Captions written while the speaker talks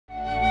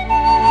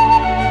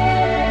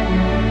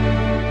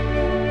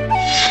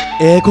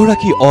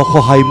এগৰাকী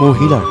অসহায়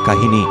মহিলাৰ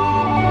কাহিনী।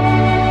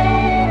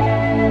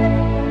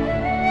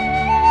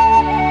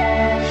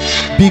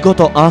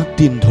 বিগত ৮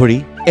 দিন ধৰি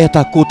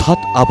এটা কোঠাত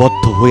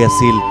আবদ্ধ হৈ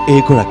আছিল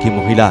এগৰাকী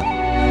মহিলা।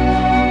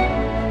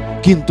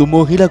 কিন্তু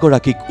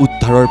মহিলাগৰাকীক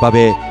উদ্ধাৰৰ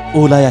বাবে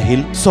ওলাই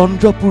আহিল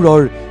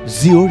চন্দ্ৰপুৰৰ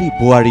জীয়ৰী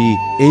বোৱাৰী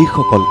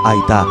এইসকল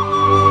আইতা।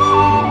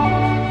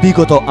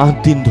 বিগত ৮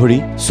 দিন ধৰি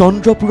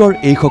চন্দ্ৰপুৰৰ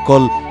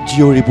এইসকল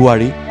জীয়ৰী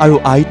বোৱাৰী আৰু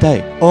আইতাই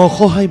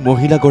অসহায়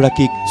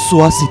মহিলাগৰাকীক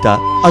চোৱা চিতা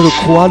আৰু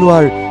খোৱা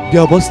লোৱাৰ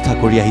ব্যৱস্থা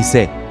কৰি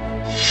আহিছে।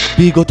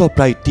 বিগত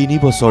প্ৰায় ৩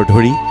 বছৰ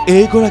ধৰি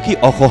এইগৰাকী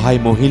অসহায়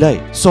মহিলাই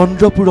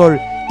চন্দ্ৰপুৰৰ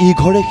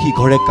ইঘৰে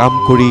সিঘৰে কাম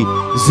কৰি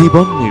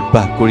জীৱন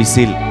নিৰ্বাহ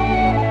কৰিছিল।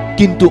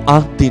 কিন্তু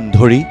 ৮ দিন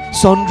ধৰি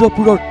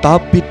চন্দ্ৰপুৰৰ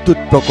তাপ বিদ্যুৎ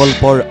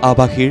প্ৰকল্পৰ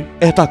আৱাসীৰ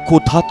এটা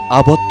কোঠাত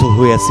আবদ্ধ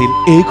হৈ আছিল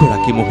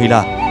এইগৰাকী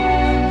মহিলা।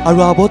 আৰু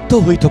আবদ্ধ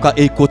হৈ থকা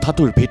এই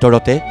কোঠাটোৰ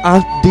ভিতৰতে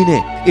 ৮ দিনে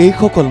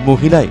এইসকল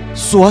মহিলাই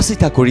চোৱা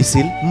চিতা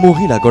কৰিছিল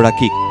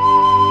মহিলাগৰাকীক,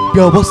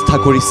 ব্যৱস্থা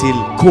কৰিছিল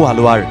খোৱা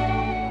লোৱাৰ।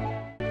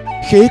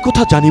 সেই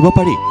কথা জানিব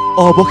পাৰি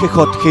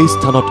অৱশেষত সেই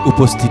স্থানত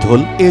উপস্থিত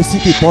হ'ল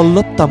ACP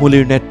পল্লৱ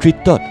তামুলীৰ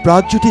নেতৃত্বত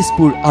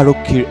প্ৰাগজ্যোতিষপুৰ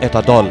আৰক্ষীৰ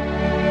এটা দল।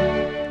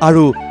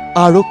 আৰু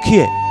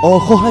আৰক্ষীয়ে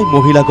অসহায়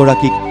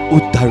মহিলাগৰাকীক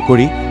উদ্ধাৰ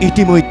কৰি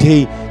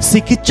ইতিমধ্যেই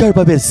চিকিৎসাৰ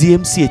বাবে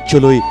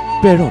GMCHলৈ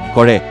প্ৰেৰণ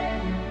কৰে।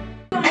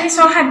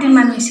 ৬-৭ দিন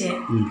মান হৈছে।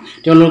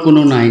 তেওঁলোকৰ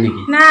কোনো নাই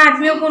নেকি? না,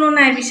 আত্মীয় কোনো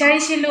নাই।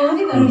 বিচাৰিছিলোঁ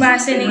কোনোবা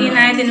আছে নেকি,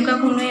 নাই, তেনেকুৱা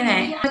কোনোৱে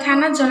নাই।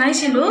 থানাত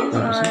জনাইছিলোঁ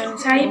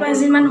 ৪-৫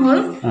 দিন মান হ'ল।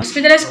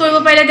 হস্পিটেলাইজ কৰিব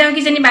পাৰিলে তেওঁ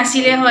কিজানি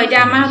বাচিলে হয়।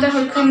 এতিয়া আমাৰ হাতত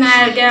সক্ষম নাই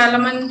আৰু এতিয়া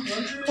অলপমান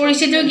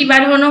পৰিস্থিতিও কিবা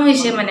ধৰণৰ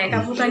হৈছে, মানে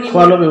কাপোৰ কানি।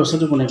 খোৱা লোৱাৰ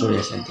ব্যৱস্থাটো কোনে কৰি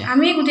আছে এতিয়া?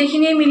 আমি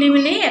গোটেইখিনিয়ে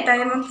মিলি এটা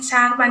টাইমত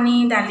চাহ পানী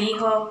দালি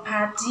হওক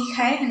ভাত যি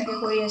খায় সেনেকৈ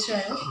কৰি আছোঁ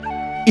আৰু।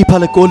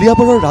 ইফালে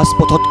কলিয়াবৰৰ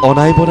ৰাজপথত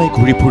অনাই বনাই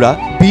ঘূৰি ফুৰা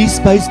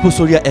 ২০-২২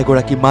 বছৰীয়া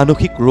এগৰাকী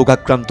মানসিক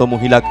ৰোগাক্ৰান্ত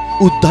মহিলাক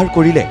উদ্ধাৰ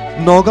কৰিলে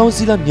নগাঁও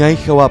জিলা ন্যায়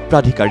সেৱা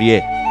প্ৰাধিকাৰীয়ে।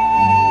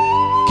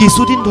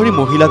 কিছুদিন ধৰি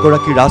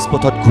মহিলাগৰাকী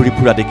ৰাজপথত ঘূৰি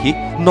ফুৰা দেখি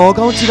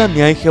নগাঁও জিলা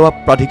ন্যায় সেৱা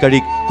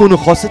প্ৰাধিকাৰীক কোনো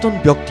সচেতন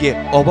ব্যক্তিয়ে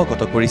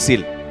অৱগত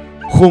কৰিছিল।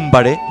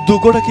 সোমবাৰে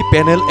দুগৰাকী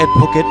পেনেল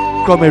এডভকেট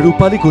ক্ৰমে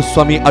ৰূপালী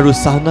গোস্বামী আৰু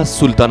শাহনাজ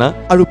চুলতানা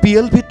আৰু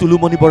PLV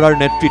তুলুমণি বৰাৰ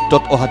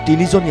নেতৃত্বত অহা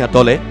 ৩জনীয়া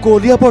দলে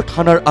কলিয়াবৰ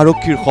থানাৰ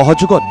আৰক্ষীৰ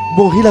সহযোগত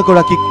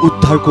মহিলাগৰাকীক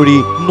উদ্ধাৰ কৰি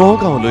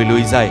নগাঁৱলৈ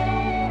লৈ যায়।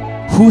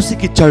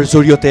 সুচিকিৎসাৰ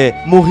জৰিয়তে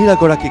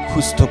মহিলাগৰাকীক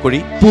সুস্থ কৰি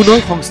পুনৰ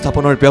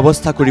সংস্থাপনৰ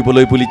ব্যৱস্থা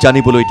কৰিবলৈ বুলি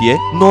জানিবলৈ দিয়ে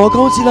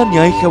নগাঁও জিলা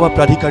ন্যায় সেৱা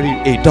প্ৰাধিকাৰীৰ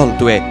এই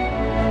দলটোৱে।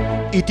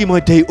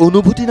 ইতিমধ্যেই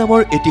অনুভূতি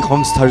নামৰ এটি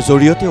সংস্থাৰ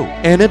জৰিয়তেও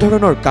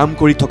এনেধৰণৰ কাম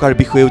কৰি থকাৰ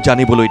বিষয়েও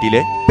জানিবলৈ দিলে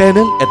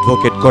পেনেল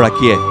এডভকেট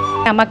গৰাকীয়ে।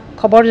 আমাক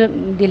খবৰ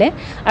দিলে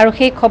আৰু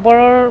সেই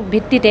খবৰৰ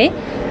ভিত্তিতে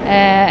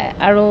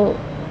আৰু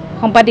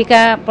সম্পাদিকা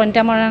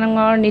প্ৰণীতা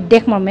মৰাণৰ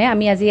নিৰ্দেশ মৰ্মে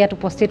আমি আজি ইয়াত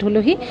উপস্থিত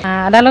হ'লোহি।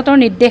 আদালতৰ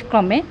নিৰ্দেশ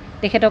ক্ৰমে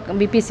তেখেতক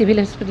BP চিভিল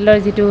হস্পিটেলৰ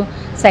যিটো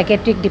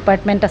চাইকেট্ৰিক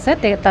ডিপাৰ্টমেণ্ট আছে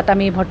তাত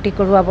আমি ভৰ্তি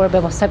কৰোৱাৰ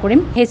ব্যৱস্থা কৰিম।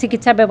 সেই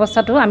চিকিৎসা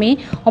ব্যৱস্থাটো আমি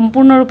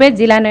সম্পূৰ্ণৰূপে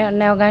জিলা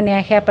নগাঁও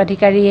ন্যায় সেৱা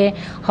প্ৰাধিকাৰীয়ে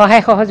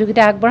সহায়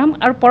সহযোগিতা আগবঢ়াম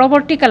আৰু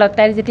পৰৱৰ্তী কালত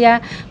তাইৰ যেতিয়া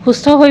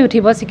সুস্থ হৈ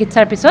উঠিব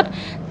চিকিৎসাৰ পিছত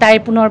তাইৰ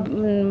পুনৰ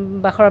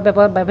বাসৰ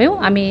বাবেও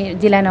আমি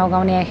জিলা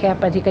নগাঁও ন্যায় সেৱা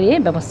প্ৰাধিকাৰীয়ে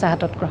ব্যৱস্থা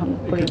হাতত গ্ৰহণ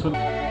কৰিম।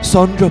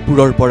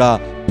 চন্দ্ৰপুৰৰ পৰা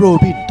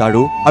প্ৰবীণ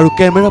তাৰু আৰু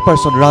কেমেৰা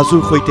পাৰ্চন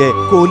ৰাজুৰ সৈতে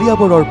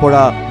কলিয়াবৰৰ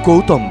পৰা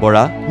গৌতম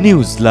বৰা,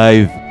 নিউজ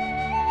লাইভ।